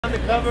on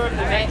the cover of the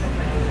next.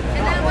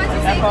 And then once you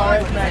say go,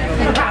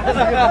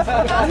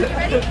 you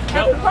ready?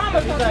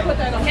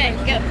 Okay,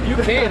 go. You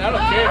can, I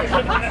don't care.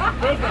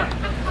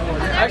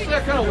 Actually, I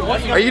kind of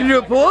want you. Are you gonna do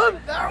a pull-up?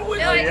 No,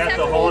 You have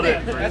to hold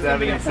it for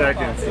 70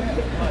 seconds.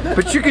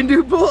 But you can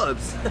do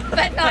pull-ups.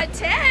 But not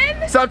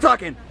 10. Stop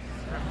talking.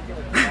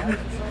 Where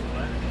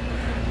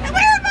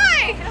am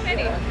I? How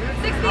many?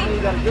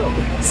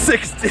 16.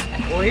 60.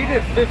 Well, he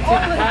did 15. La,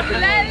 la,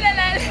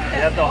 la.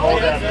 You have to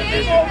hold it for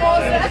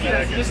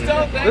 50 Just seconds.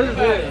 don't think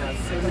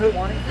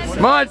about it.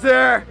 Come on,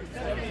 sir.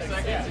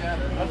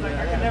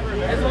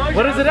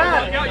 What is it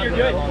at? You're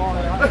good.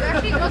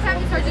 Actually, most have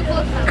to start to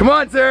pull-ups. Come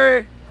on,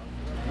 sir.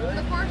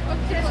 The fourth book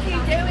just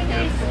keep doing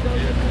this.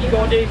 You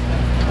going, Dave?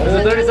 Is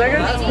it 30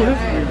 seconds?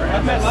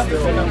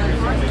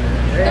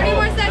 30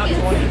 more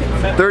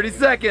seconds. 30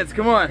 seconds.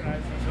 Come on.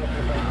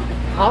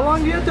 How long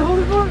do you have to hold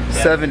it for?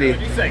 70.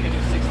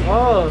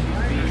 Oh.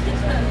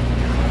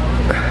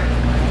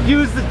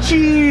 Use the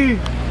chi.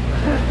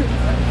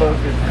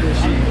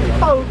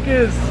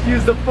 Focus.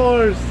 Use the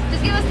force.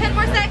 Just give us 10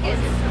 more seconds.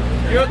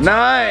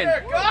 9,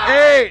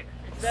 8,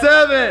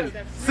 7,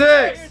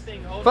 6,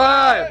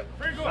 5,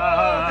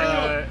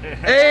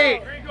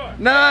 8,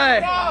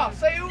 9.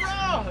 Say you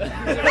wrong.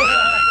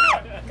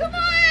 Come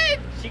on.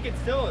 She can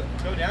still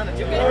go down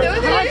until Do it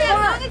as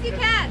long as you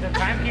can. The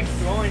time keeps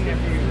going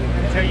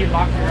until you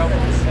lock your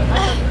elbows.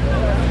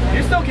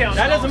 You still count.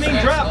 That doesn't mean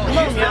drop. Come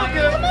on, still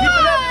good. Keep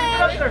it up. Keep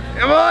it up there.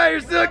 Come on, you're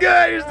still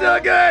good. You're still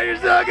good. You're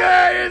still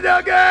good. You're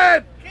still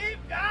good. Keep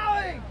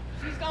going.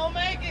 She's gonna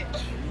make it.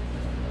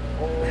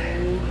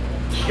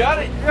 Got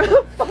it.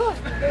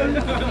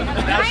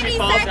 90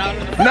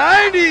 seconds.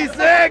 90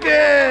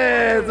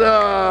 seconds.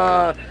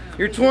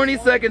 You're 20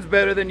 seconds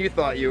better than you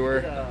thought you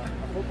were.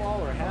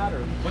 Football or hat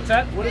or What's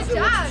that? Good job.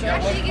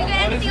 Actually, you get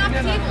anything off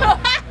the table.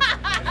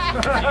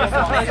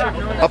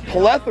 A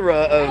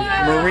plethora of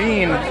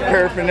marine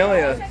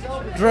paraphernalia.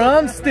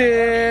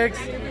 drumsticks.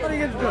 How do you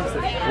get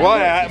drumsticks?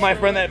 Why? My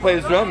friend that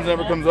plays drums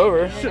never comes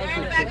over. I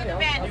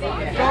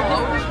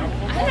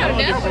don't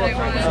know.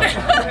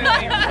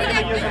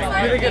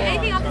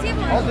 Anything off the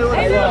table? I'll do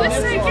it. What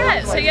should I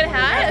get? So you get a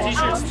hat?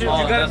 T-shirts too.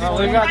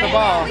 We got the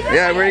ball.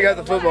 Yeah, where you got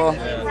the football?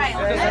 Right.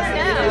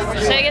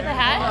 Should I get the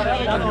hat?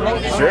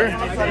 Sure.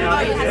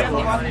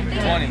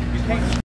 20.